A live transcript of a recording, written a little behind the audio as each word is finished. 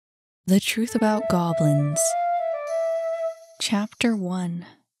The Truth About Goblins. Chapter 1.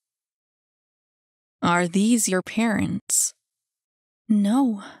 Are these your parents?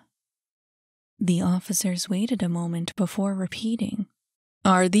 No. The officers waited a moment before repeating.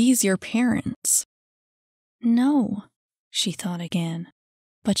 Are these your parents? No, she thought again,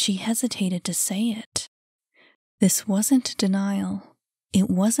 but she hesitated to say it. This wasn't denial. It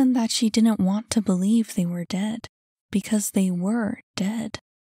wasn't that she didn't want to believe they were dead, because they were dead.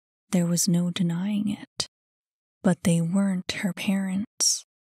 There was no denying it. But they weren't her parents.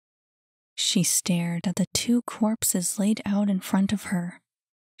 She stared at the two corpses laid out in front of her.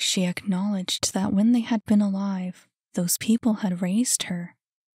 She acknowledged that when they had been alive, those people had raised her.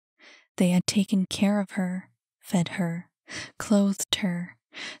 They had taken care of her, fed her, clothed her,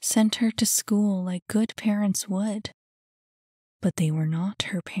 sent her to school like good parents would. But they were not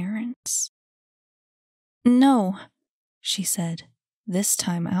her parents. No, she said, this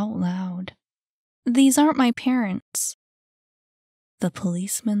time out loud. These aren't my parents. The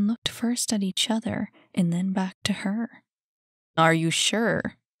policemen looked first at each other and then back to her. Are you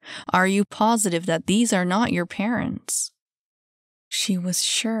sure? Are you positive that these are not your parents? She was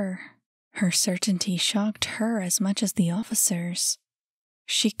sure. Her certainty shocked her as much as the officers.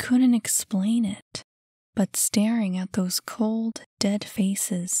 She couldn't explain it, but staring at those cold, dead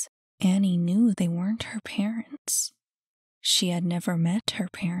faces, Annie knew they weren't her parents. She had never met her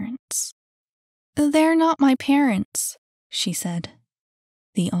parents. They're not my parents, she said.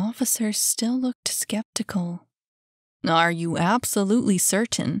 The officers still looked skeptical. Are you absolutely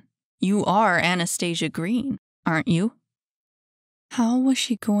certain? You are Anastasia Green, aren't you? How was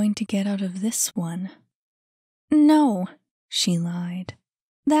she going to get out of this one? No, she lied.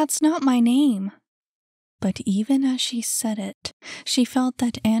 That's not my name. But even as she said it, she felt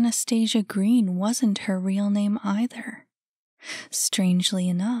that Anastasia Green wasn't her real name either. Strangely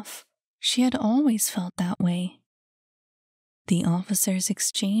enough, she had always felt that way. The officers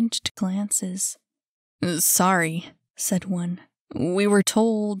exchanged glances. Sorry, said one. We were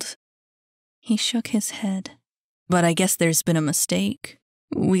told. He shook his head. But I guess there's been a mistake.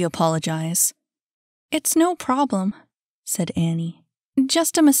 We apologize. It's no problem, said Annie.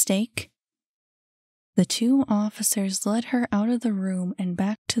 Just a mistake. The two officers led her out of the room and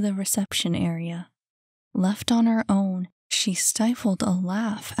back to the reception area. Left on her own, she stifled a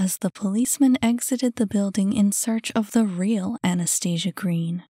laugh as the policeman exited the building in search of the real Anastasia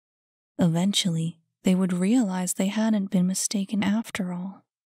Green. Eventually, they would realize they hadn't been mistaken after all.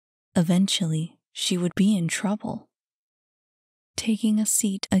 Eventually, she would be in trouble. Taking a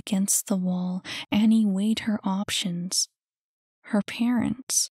seat against the wall, Annie weighed her options. Her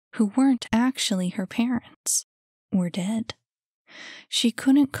parents, who weren't actually her parents, were dead. She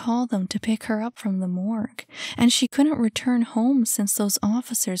couldn't call them to pick her up from the morgue, and she couldn't return home since those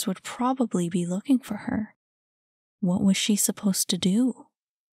officers would probably be looking for her. What was she supposed to do?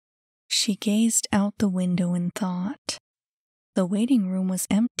 She gazed out the window in thought. The waiting room was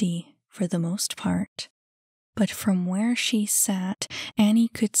empty, for the most part. But from where she sat, Annie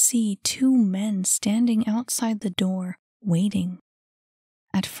could see two men standing outside the door, waiting.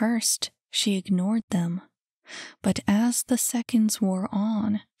 At first, she ignored them. But as the seconds wore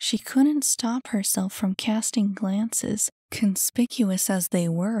on, she couldn't stop herself from casting glances, conspicuous as they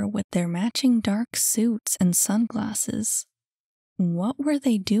were with their matching dark suits and sunglasses. What were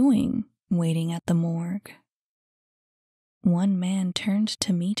they doing, waiting at the morgue? One man turned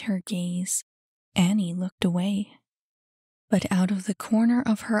to meet her gaze. Annie looked away. But out of the corner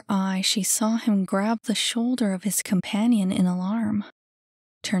of her eye, she saw him grab the shoulder of his companion in alarm.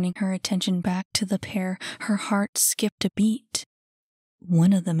 Turning her attention back to the pair, her heart skipped a beat.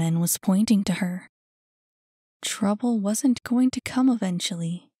 One of the men was pointing to her. Trouble wasn't going to come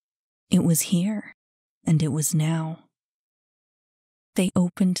eventually. It was here, and it was now. They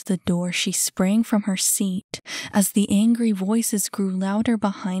opened the door. She sprang from her seat. As the angry voices grew louder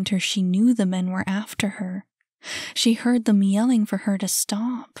behind her, she knew the men were after her. She heard them yelling for her to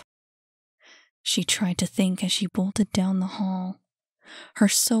stop. She tried to think as she bolted down the hall. Her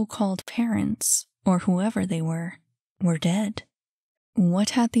so-called parents, or whoever they were dead.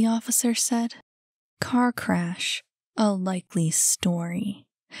 What had the officer said? Car crash. A likely story.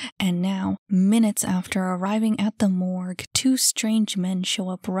 And now, minutes after arriving at the morgue, two strange men show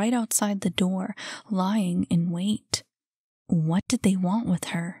up right outside the door, lying in wait. What did they want with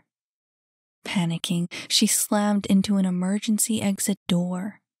her? Panicking, she slammed into an emergency exit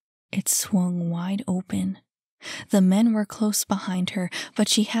door. It swung wide open. The men were close behind her, but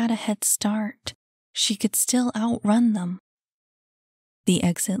she had a head start. She could still outrun them. The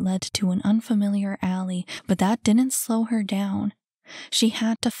exit led to an unfamiliar alley, but that didn't slow her down. She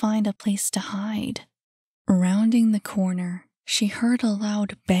had to find a place to hide. Rounding the corner, she heard a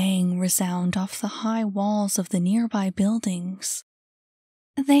loud bang resound off the high walls of the nearby buildings.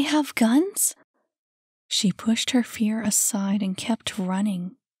 They have guns? She pushed her fear aside and kept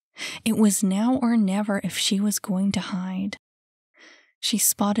running. It was now or never if she was going to hide. She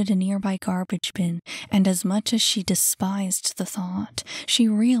spotted a nearby garbage bin, and as much as she despised the thought, she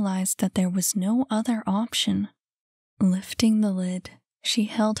realized that there was no other option. Lifting the lid, she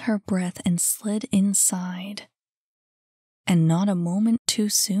held her breath and slid inside. And not a moment too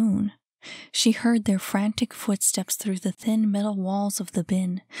soon, she heard their frantic footsteps through the thin metal walls of the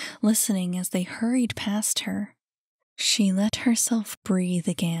bin, listening as they hurried past her. She let herself breathe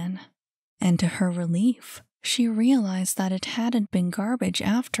again, and to her relief, she realized that it hadn't been garbage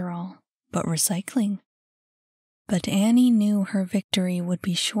after all, but recycling. But Annie knew her victory would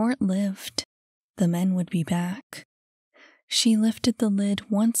be short-lived. The men would be back. She lifted the lid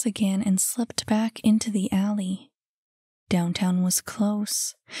once again and slipped back into the alley. Downtown was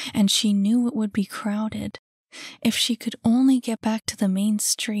close, and she knew it would be crowded. If she could only get back to the main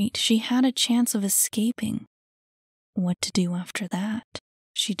street, she had a chance of escaping. What to do after that,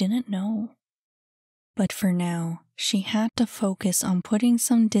 she didn't know. But for now, she had to focus on putting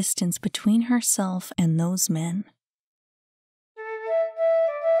some distance between herself and those men.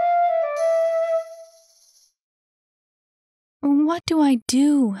 What do I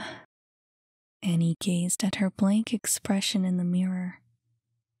do? Annie gazed at her blank expression in the mirror.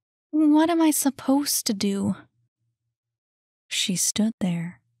 What am I supposed to do? She stood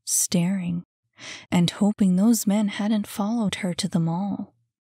there, staring, and hoping those men hadn't followed her to the mall.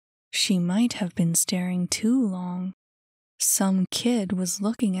 She might have been staring too long. Some kid was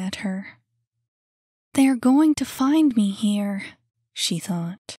looking at her. They're going to find me here, she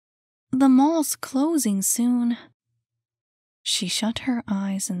thought. The mall's closing soon. She shut her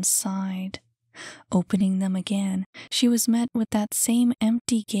eyes and sighed. Opening them again, she was met with that same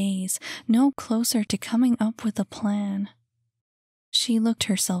empty gaze, no closer to coming up with a plan. She looked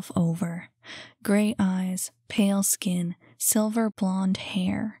herself over. Gray eyes, pale skin, silver blonde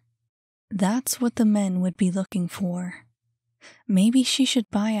hair. That's what the men would be looking for. Maybe she should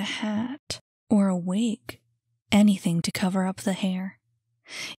buy a hat or a wig, anything to cover up the hair.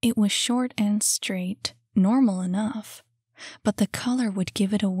 It was short and straight, normal enough, but the color would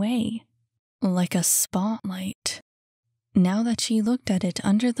give it away, like a spotlight. Now that she looked at it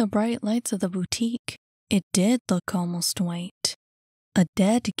under the bright lights of the boutique, it did look almost white. A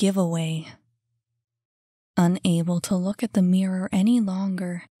dead giveaway. Unable to look at the mirror any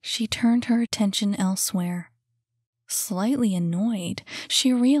longer, she turned her attention elsewhere. Slightly annoyed,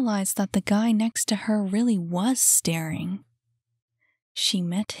 she realized that the guy next to her really was staring. She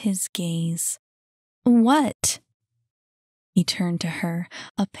met his gaze. What? He turned to her,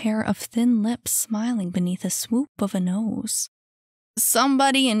 a pair of thin lips smiling beneath a swoop of a nose.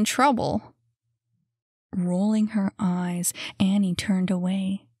 Somebody in trouble. Rolling her eyes, Annie turned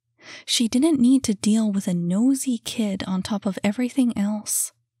away. She didn't need to deal with a nosy kid on top of everything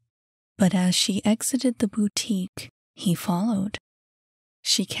else. But as she exited the boutique, he followed.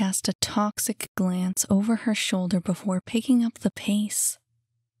 She cast a toxic glance over her shoulder before picking up the pace.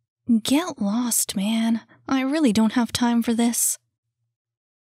 Get lost, man. I really don't have time for this.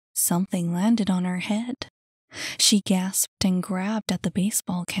 Something landed on her head. She gasped and grabbed at the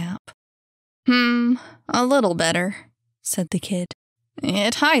baseball cap. A little better, said the kid.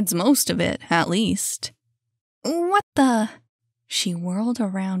 It hides most of it, at least. What the? She whirled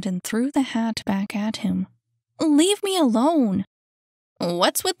around and threw the hat back at him. Leave me alone.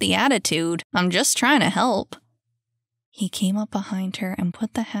 What's with the attitude? I'm just trying to help. He came up behind her and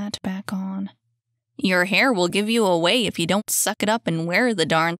put the hat back on. Your hair will give you away if you don't suck it up and wear the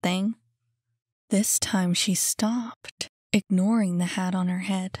darn thing. This time she stopped, ignoring the hat on her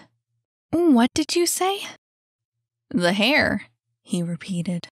head. What did you say? The hair, he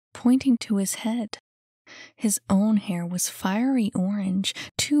repeated, pointing to his head. His own hair was fiery orange,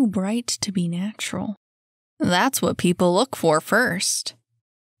 too bright to be natural. That's what people look for first.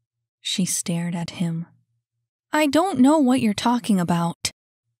 She stared at him. I don't know what you're talking about.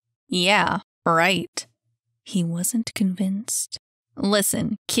 Yeah, right. He wasn't convinced.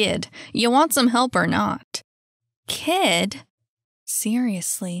 Listen, kid, you want some help or not? Kid?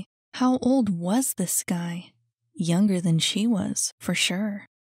 Seriously, how old was this guy? Younger than she was, for sure.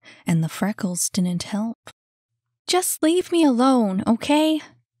 And the freckles didn't help. Just leave me alone, okay?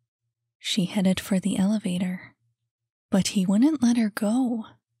 She headed for the elevator. But he wouldn't let her go.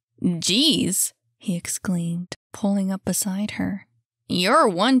 Geez, he exclaimed, pulling up beside her. You're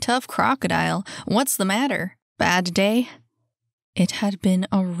one tough crocodile. What's the matter? Bad day? It had been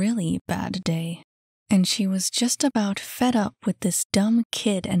a really bad day, and she was just about fed up with this dumb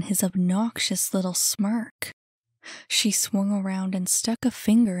kid and his obnoxious little smirk. She swung around and stuck a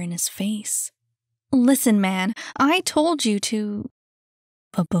finger in his face. "Listen, man, I told you to—"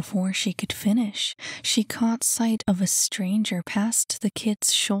 But before she could finish, she caught sight of a stranger past the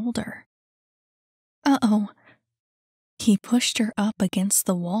kid's shoulder. Uh-oh. He pushed her up against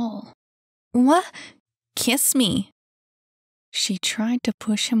the wall. "What? Kiss me." She tried to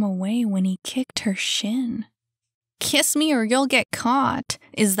push him away when he kicked her shin. "Kiss me or you'll get caught.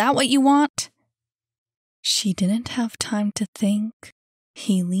 Is that what you want?" She didn't have time to think.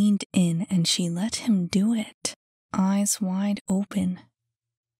 He leaned in and she let him do it, eyes wide open.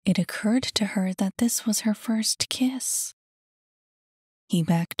 It occurred to her that this was her first kiss. He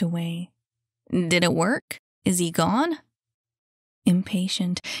backed away. "Did it work? Is he gone?"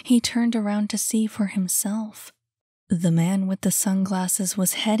 Impatient, he turned around to see for himself. The man with the sunglasses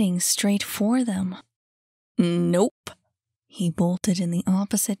was heading straight for them. "Nope." He bolted in the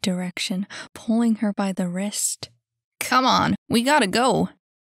opposite direction, pulling her by the wrist. "Come on, we gotta go."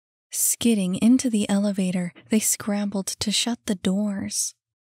 Skidding into the elevator, they scrambled to shut the doors.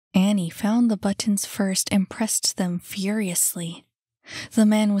 Annie found the buttons first and pressed them furiously. The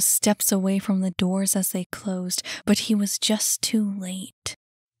man was steps away from the doors as they closed, but he was just too late.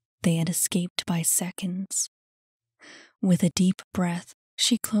 They had escaped by seconds. With a deep breath,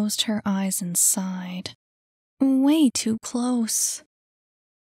 she closed her eyes and sighed. Way too close.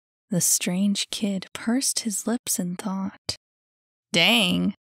 The strange kid pursed his lips in thought.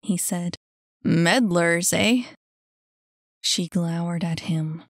 "Dang," he said. "Meddlers, eh?" She glowered at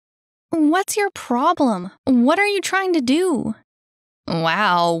him. "What's your problem? What are you trying to do?"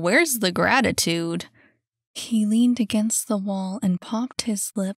 "Wow, where's the gratitude?" He leaned against the wall and popped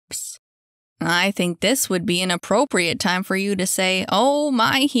his lips. "I think this would be an appropriate time for you to say, 'Oh,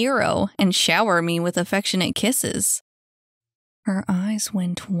 my hero,' and shower me with affectionate kisses." Her eyes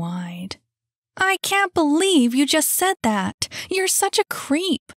went wide. "I can't believe you just said that. You're such a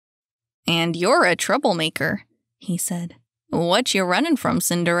creep." "And you're a troublemaker," he said. "What you running from,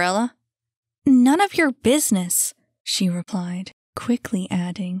 Cinderella?" "None of your business," she replied, quickly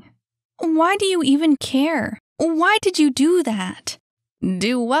adding, "Why do you even care? Why did you do that?"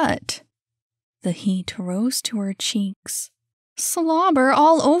 "Do what?" The heat rose to her cheeks. "Slobber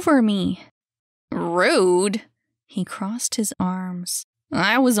all over me." "Rude." He crossed his arms.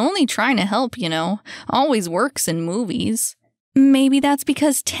 "I was only trying to help, you know. Always works in movies." "Maybe that's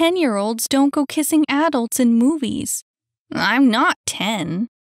because 10-year-olds don't go kissing adults in movies." "I'm not 10.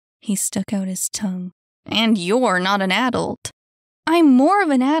 He stuck out his tongue. "And you're not an adult." "I'm more of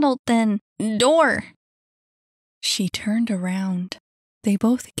an adult than—" "Door." She turned around. They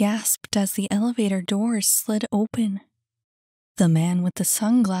both gasped as the elevator doors slid open. The man with the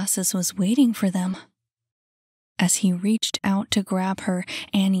sunglasses was waiting for them. As he reached out to grab her,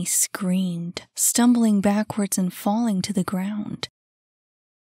 Annie screamed, stumbling backwards and falling to the ground.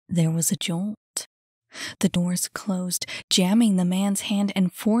 There was a jolt. The doors closed, jamming the man's hand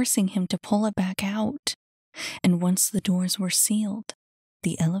and forcing him to pull it back out. And once the doors were sealed,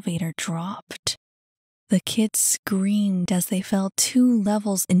 the elevator dropped. The kids screamed as they fell 2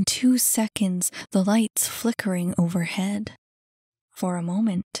 levels in 2 seconds, the lights flickering overhead. For a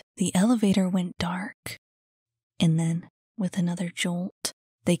moment, the elevator went dark. And then, with another jolt,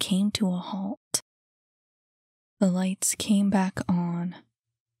 they came to a halt. The lights came back on.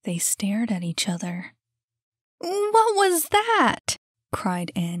 They stared at each other. "What was that?"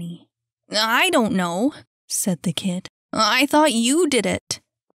 cried Annie. "I don't know," said the kid. "I thought you did it."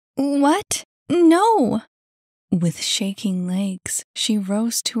 "What? No." With shaking legs, she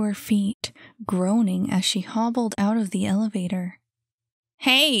rose to her feet, groaning as she hobbled out of the elevator.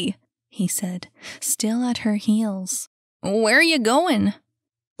 "Hey," he said, still at her heels. "Where are you going?"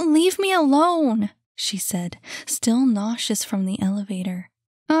 "Leave me alone," she said, still nauseous from the elevator.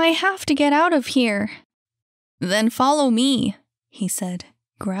 "I have to get out of here." "Then follow me," he said,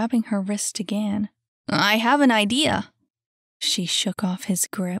 grabbing her wrist again. "I have an idea." She shook off his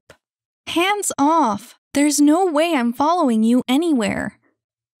grip. "Hands off! There's no way I'm following you anywhere."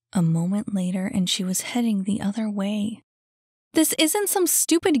 A moment later, and she was heading the other way. "This isn't some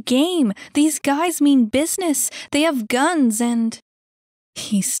stupid game. These guys mean business. They have guns and—"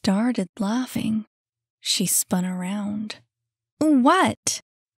 He started laughing. She spun around. "What?"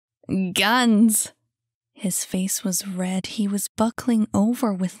 "Guns." His face was red. He was buckling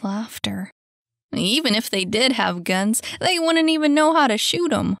over with laughter. "Even if they did have guns, they wouldn't even know how to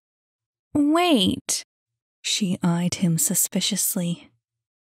shoot 'em." "Wait." She eyed him suspiciously.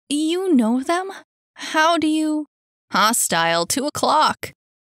 "You know them? How do you—" Hostile, 2 o'clock.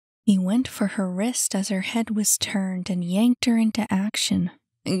 He went for her wrist as her head was turned and yanked her into action.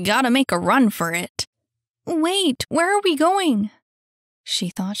 Gotta make a run for it. Wait, where are we going? She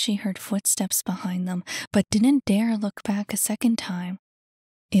thought she heard footsteps behind them, but didn't dare look back a second time.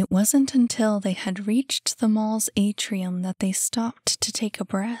 It wasn't until they had reached the mall's atrium that they stopped to take a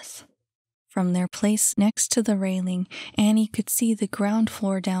breath. From their place next to the railing, Annie could see the ground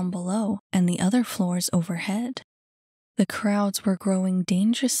floor down below and the other floors overhead. The crowds were growing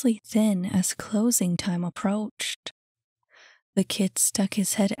dangerously thin as closing time approached. The kid stuck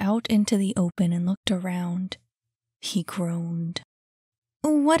his head out into the open and looked around. He groaned.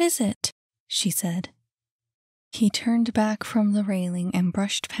 "What is it?" she said. He turned back from the railing and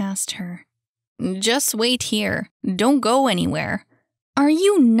brushed past her. "Just wait here. Don't go anywhere." "Are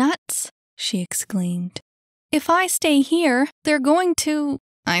you nuts?" she exclaimed. "If I stay here, they're going to—"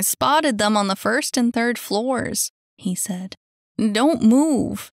 "I spotted them on the 1st and 3rd floors," he said. "Don't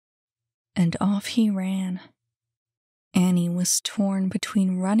move." And off he ran. Annie was torn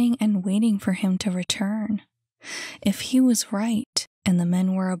between running and waiting for him to return. If he was right, and the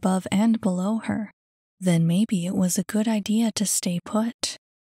men were above and below her, then maybe it was a good idea to stay put.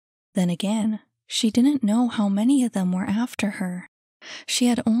 Then again, she didn't know how many of them were after her. She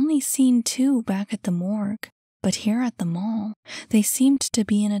had only seen 2 back at the morgue, but here at the mall, they seemed to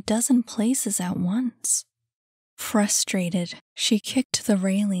be in a dozen places at once. Frustrated, she kicked the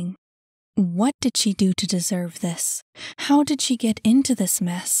railing. What did she do to deserve this? How did she get into this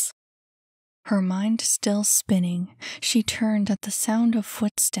mess? Her mind still spinning, she turned at the sound of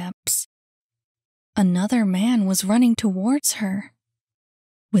footsteps. Another man was running towards her.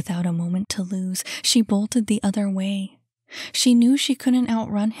 Without a moment to lose, she bolted the other way. She knew she couldn't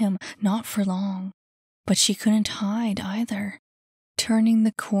outrun him, not for long, but she couldn't hide either. Turning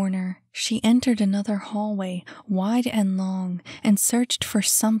the corner, she entered another hallway, wide and long, and searched for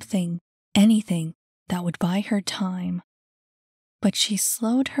something, anything, that would buy her time. But she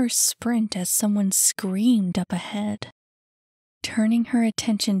slowed her sprint as someone screamed up ahead. Turning her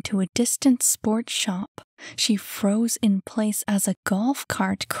attention to a distant sports shop, she froze in place as a golf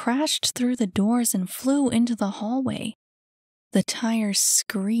cart crashed through the doors and flew into the hallway. The tires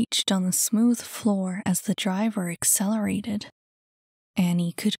screeched on the smooth floor as the driver accelerated.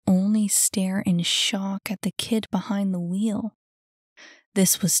 Annie could only stare in shock at the kid behind the wheel.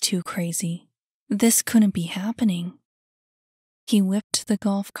 This was too crazy. This couldn't be happening. He whipped the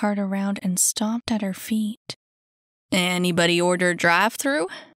golf cart around and stopped at her feet. "Anybody order drive-thru?"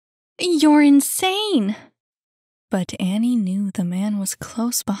 "You're insane!" But Annie knew the man was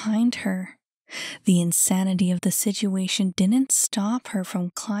close behind her. The insanity of the situation didn't stop her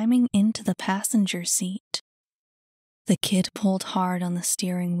from climbing into the passenger seat. The kid pulled hard on the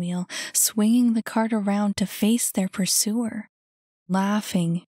steering wheel, swinging the cart around to face their pursuer.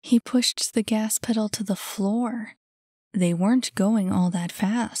 Laughing, he pushed the gas pedal to the floor. They weren't going all that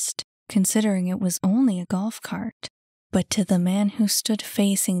fast, considering it was only a golf cart. But to the man who stood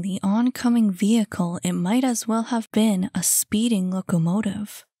facing the oncoming vehicle, it might as well have been a speeding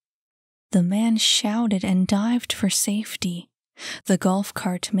locomotive. The man shouted and dived for safety. The golf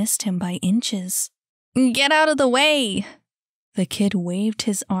cart missed him by inches. "Get out of the way!" The kid waved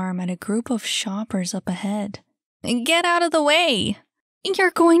his arm at a group of shoppers up ahead. "Get out of the way!"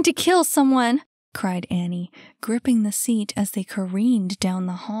 "You're going to kill someone!" cried Annie, gripping the seat as they careened down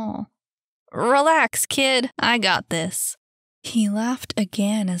the hall. "Relax, kid. I got this." He laughed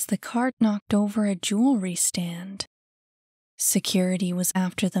again as the cart knocked over a jewelry stand. Security was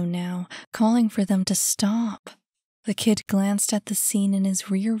after them now, calling for them to stop. The kid glanced at the scene in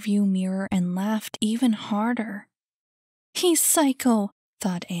his rear-view mirror and laughed even harder. "He's psycho,"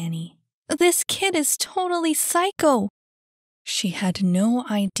 thought Annie. "This kid is totally psycho." She had no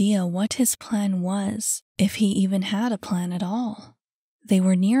idea what his plan was, if he even had a plan at all. They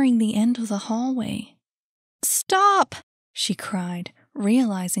were nearing the end of the hallway. "Stop!" she cried,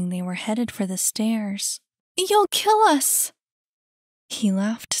 realizing they were headed for the stairs. "You'll kill us!" He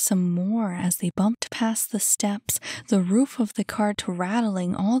laughed some more as they bumped past the steps, the roof of the cart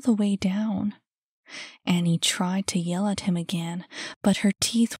rattling all the way down. Annie tried to yell at him again, but her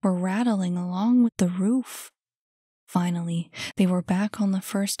teeth were rattling along with the roof. Finally, they were back on the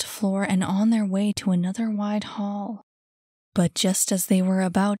 1st floor and on their way to another wide hall. But just as they were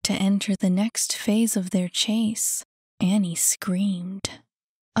about to enter the next phase of their chase, Annie screamed.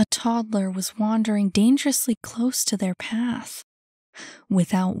 A toddler was wandering dangerously close to their path.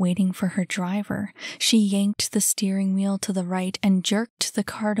 Without waiting for her driver, she yanked the steering wheel to the right and jerked the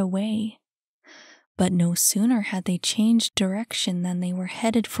cart away. But no sooner had they changed direction than they were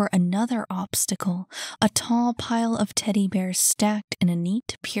headed for another obstacle, a tall pile of teddy bears stacked in a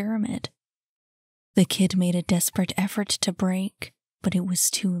neat pyramid. The kid made a desperate effort to brake, but it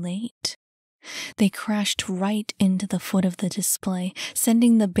was too late. They crashed right into the foot of the display,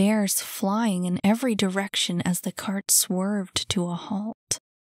 sending the bears flying in every direction as the cart swerved to a halt.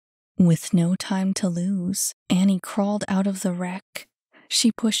 With no time to lose, Annie crawled out of the wreck. She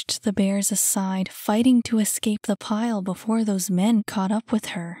pushed the bears aside, fighting to escape the pile before those men caught up with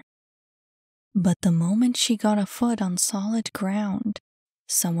her. But the moment she got a foot on solid ground,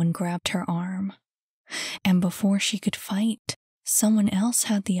 someone grabbed her arm. And before she could fight, someone else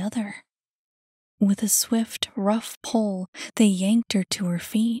had the other. With a swift, rough pull, they yanked her to her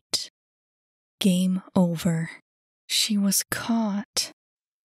feet. Game over. She was caught.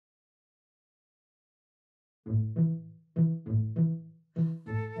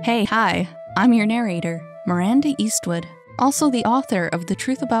 Hey, hi, I'm your narrator, Miranda Eastwood, also the author of The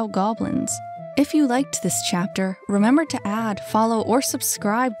Truth About Goblins. If you liked this chapter, remember to add, follow, or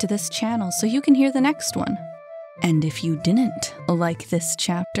subscribe to this channel so you can hear the next one. And if you didn't like this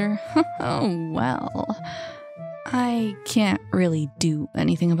chapter, oh well, I can't really do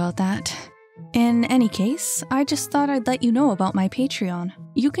anything about that. In any case, I just thought I'd let you know about my Patreon.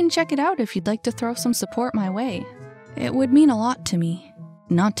 You can check it out if you'd like to throw some support my way. It would mean a lot to me.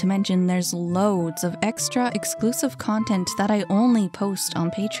 Not to mention there's loads of extra exclusive content that I only post on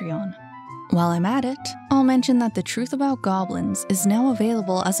Patreon. While I'm at it, I'll mention that The Truth About Goblins is now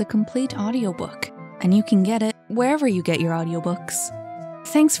available as a complete audiobook, and you can get it wherever you get your audiobooks.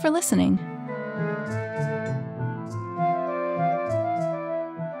 Thanks for listening.